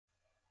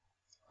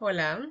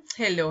Hola,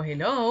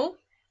 hello.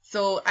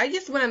 So I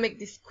just want to make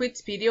this quick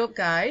video,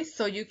 guys,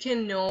 so you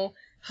can know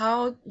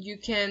how you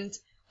can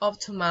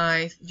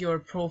optimize your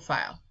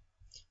profile.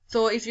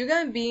 So if you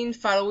guys been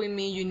following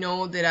me, you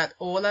know that I'm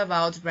all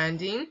about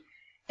branding,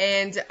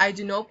 and I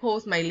do not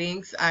post my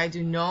links. I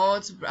do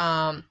not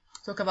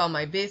talk about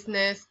my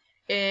business,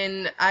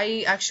 and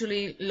I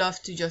actually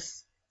love to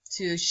just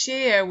to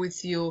share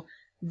with you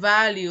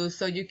value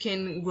so you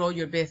can grow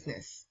your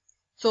business.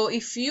 So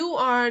if you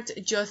are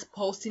just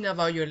posting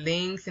about your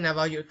links and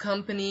about your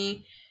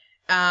company,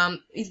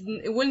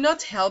 it will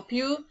not help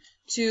you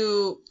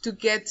to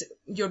get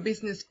your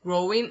business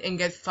growing and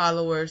get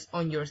followers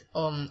on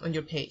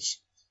your page.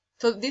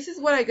 So this is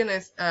what I'm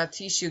gonna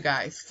teach you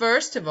guys.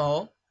 First of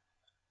all,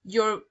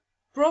 your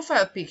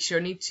profile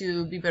picture needs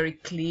to be very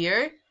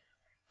clear.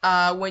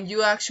 When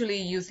you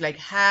actually use like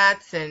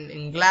hats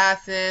and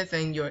glasses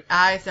and your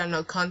eyes are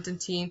not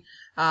contacting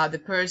the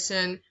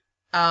person,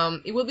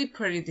 it will be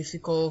pretty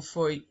difficult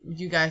for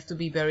you guys to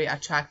be very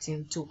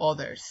attractive to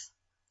others.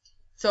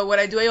 So what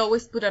I do, I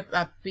always put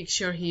a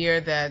picture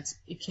here that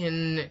it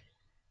can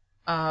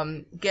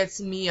gets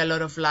me a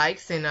lot of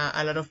likes and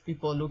a lot of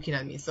people looking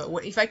at me. So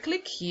if I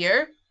click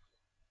here,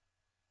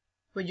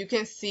 but you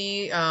can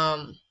see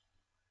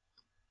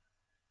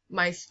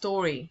my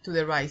story to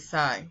the right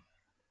side.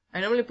 I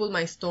normally put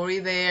my story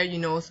there,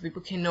 so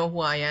people can know who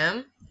I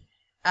am.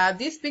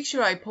 This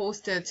picture I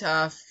posted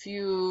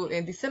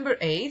in December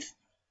 8th,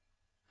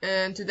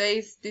 and today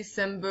is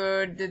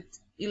December the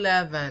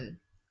 11th,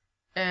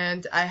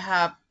 and I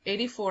have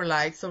 84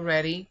 likes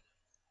already.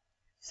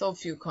 So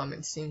few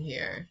comments in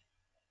here.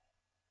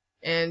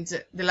 And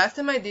the last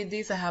time I did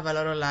this, I have a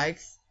lot of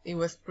likes. It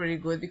was pretty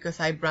good because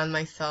I brand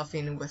myself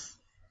and it was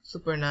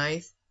super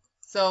nice.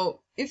 So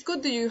it's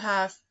good that you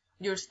have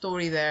your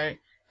story there.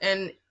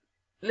 And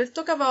let's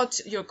talk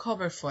about your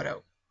cover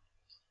photo.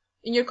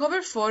 In your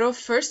cover photo,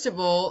 first of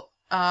all,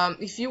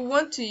 if you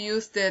want to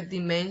use the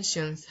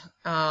dimensions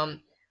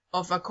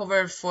of a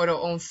cover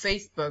photo on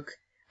Facebook,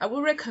 I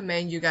would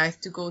recommend you guys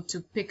to go to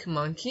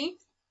PicMonkey.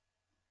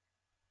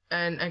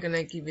 And I'm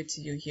gonna give it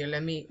to you here.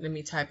 Let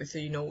me type it so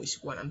you know which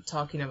one I'm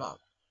talking about.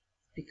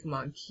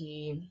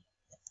 PicMonkey.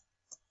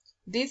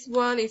 This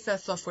one is a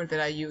software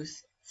that I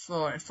use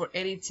for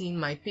editing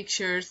my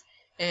pictures,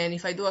 and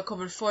if I do a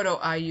cover photo,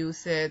 I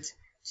use it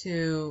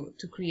to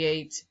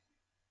create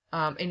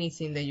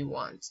anything that you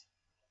want.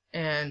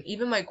 And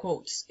even my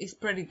quotes is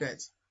pretty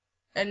good.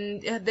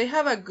 And they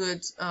have a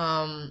good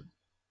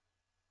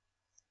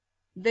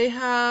they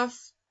have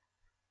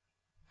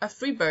a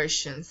free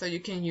version, so you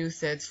can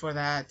use it for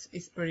that.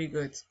 It's pretty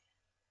good.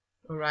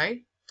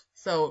 Alright,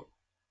 so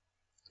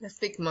let's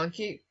pick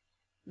Monkey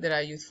that I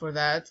use for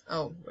that.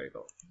 Oh, where you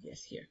go?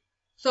 Yes, here.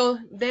 So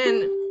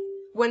then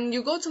when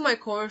you go to my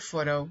cover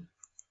photo,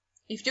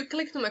 if you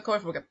click to my cover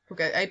photo,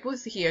 okay, I put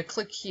here,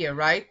 click here,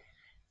 right?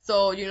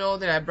 So you know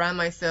that I brand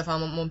myself,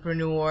 I'm a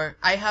mompreneur.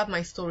 I have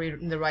my story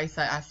in the right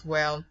side as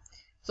well.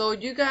 So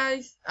you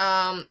guys,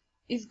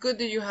 it's good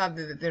that you have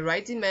the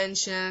right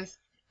dimensions,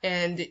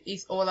 and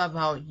it's all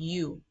about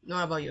you,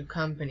 not about your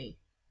company.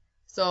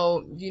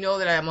 So you know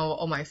that I'm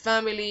all my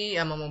family,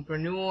 I'm a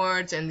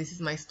mompreneur, and this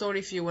is my story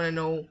if you want to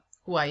know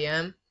who I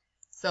am.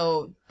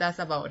 So that's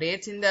about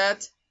it in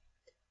that.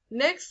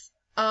 Next,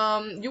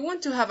 you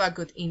want to have a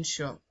good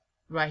intro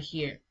right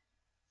here.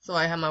 So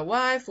I have my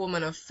wife,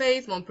 woman of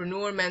faith,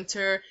 mompreneur,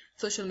 mentor,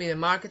 social media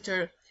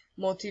marketer,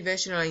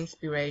 motivational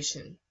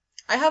inspiration.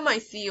 I have my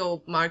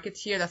CEO market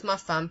here, that's my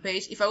fan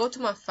page. If I go to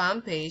my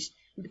fan page,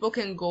 people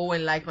can go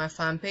and like my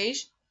fan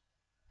page.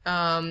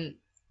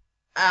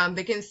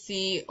 They can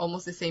see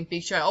almost the same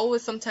picture.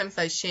 Sometimes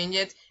I change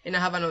it and I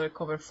have another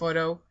cover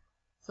photo.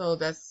 So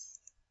that's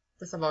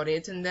about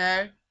it in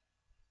there.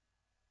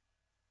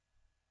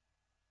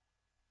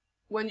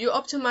 When you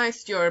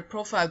optimize your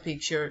profile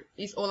picture,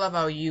 it's all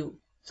about you.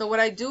 So what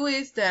I do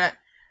is that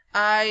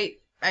I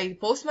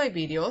post my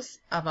videos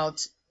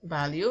about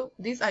value.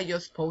 This I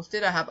just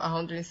posted. I have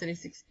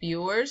 136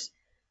 viewers,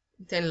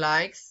 10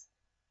 likes.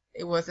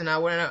 It was an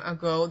hour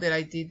ago that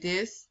I did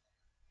this,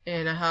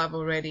 and I have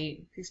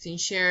already 15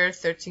 shares,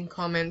 13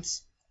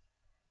 comments.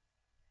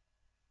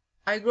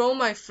 I grow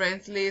my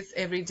friends list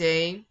every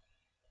day.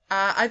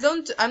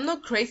 I'm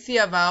not crazy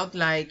about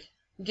like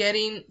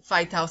getting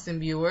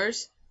 5,000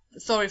 viewers.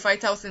 Sorry,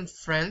 5,000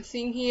 friends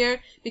in here,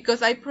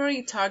 because I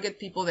probably target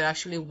people that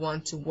actually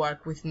want to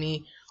work with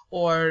me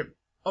or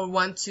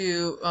want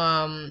to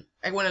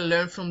I want to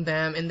learn from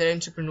them, and they're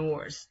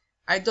entrepreneurs.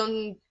 I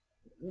don't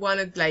want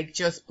to like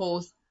just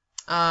post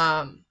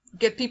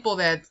get people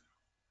that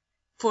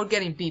for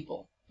getting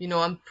people.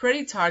 I'm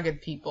pretty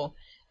target people,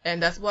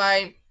 and that's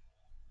why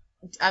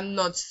I'm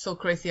not so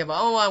crazy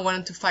about I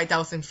wanted to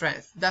 5,000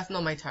 friends. That's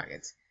not my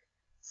target.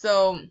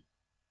 So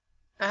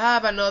I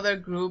have another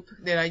group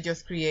that I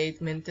just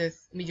create,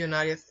 Mentes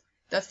Millonarias.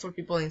 That's for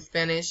people in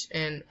Spanish,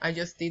 and I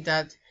just did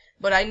that.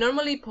 But I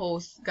normally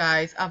post,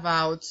 guys,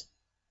 about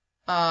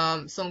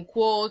some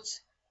quotes,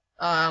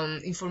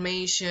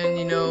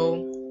 information,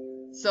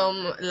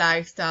 some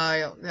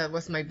lifestyle. That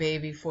was my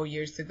baby 4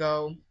 years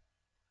ago.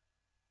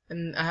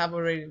 and I have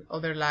already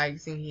other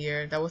likes in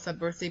here. That was a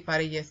birthday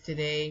party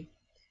yesterday.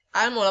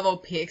 I'm all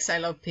about pics. I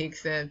love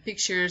pics and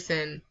pictures,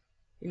 and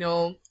you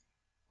know,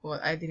 well,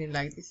 I didn't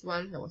like this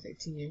one. That was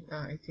 18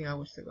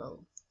 hours ago.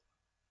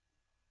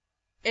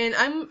 And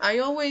I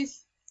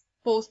always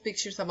post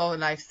pictures about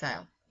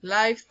lifestyle,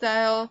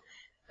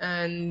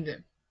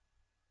 and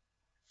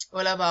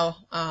all about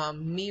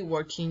me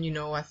working,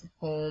 at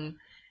home,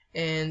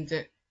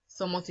 and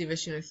some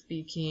motivational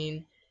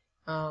speaking,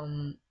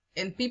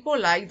 and people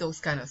like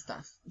those kind of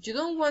stuff. You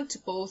don't want to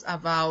post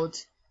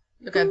about,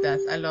 look at that,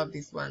 I love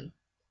this one,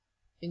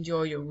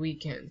 enjoy your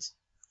weekend.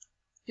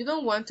 You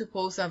don't want to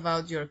post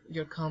about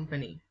your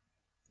company.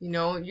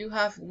 You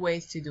have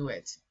ways to do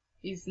it.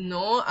 It's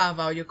not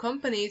about your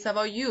company, it's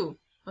about you.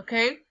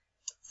 Okay?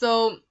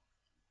 So,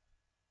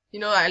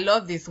 I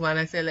love this one.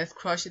 I say, let's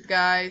crush it,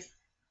 guys.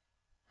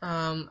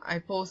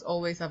 I post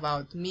always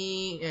about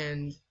me,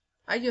 and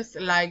I just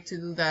like to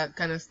do that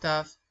kind of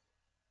stuff.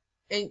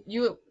 And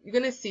you're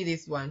gonna see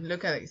this one.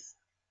 Look at this.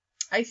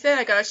 I said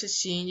I got a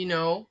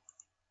Shashin,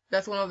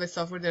 that's one of the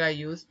software that I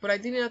use, but I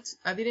didn't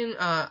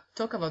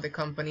talk about the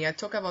company. I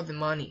talk about the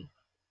money.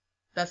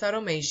 That's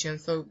automation.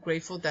 So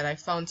grateful that I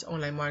found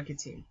online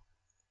marketing.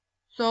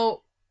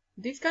 So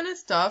this kind of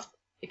stuff,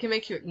 it can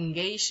make your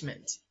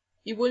engagement.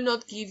 It will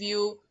not give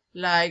you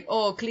like,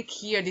 oh, click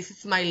here, this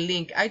is my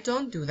link. I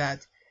don't do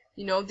that.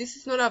 This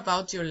is not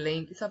about your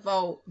link. It's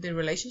about the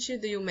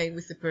relationship that you make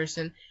with the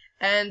person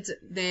and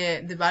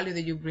the value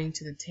that you bring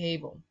to the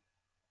table.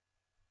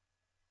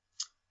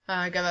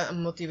 I got a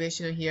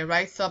motivation here.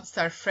 Rise up,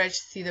 start fresh,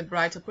 see the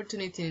bright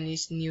opportunity in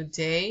each new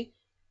day.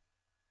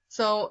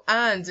 So,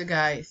 and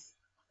guys,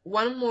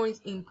 one more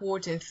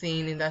important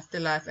thing, and that's the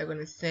last I'm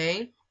gonna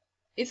say,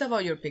 it's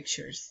about your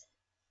pictures.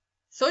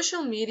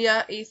 Social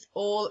media is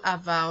all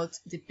about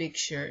the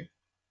picture.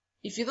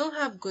 If you don't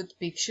have good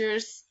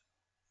pictures,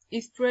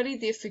 it's pretty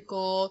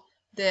difficult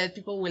that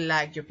people will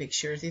like your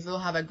pictures. If you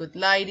don't have a good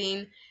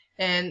lighting,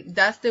 and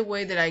that's the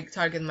way that I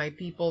target my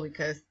people,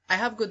 because I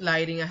have good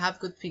lighting, I have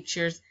good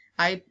pictures,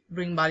 I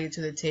bring value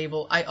to the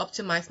table, I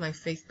optimize my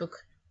Facebook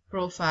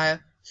profile,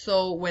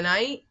 so when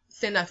I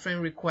send a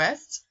friend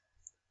request,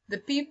 the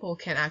people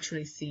can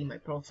actually see my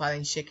profile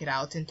and check it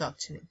out and talk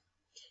to me.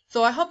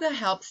 So I hope that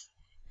helps,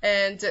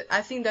 and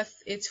I think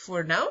that's it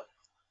for now.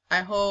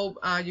 I hope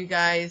you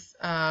guys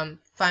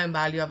find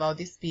value about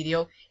this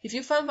video. If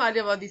you found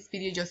value about this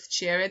video, just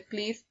share it,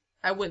 please.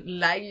 I would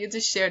like you to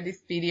share this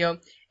video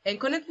and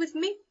connect with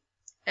me.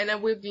 And I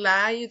would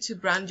like you to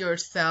brand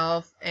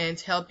yourself and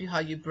help you how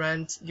you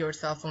brand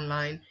yourself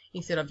online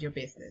instead of your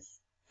business.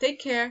 Take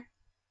care.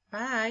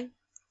 Bye.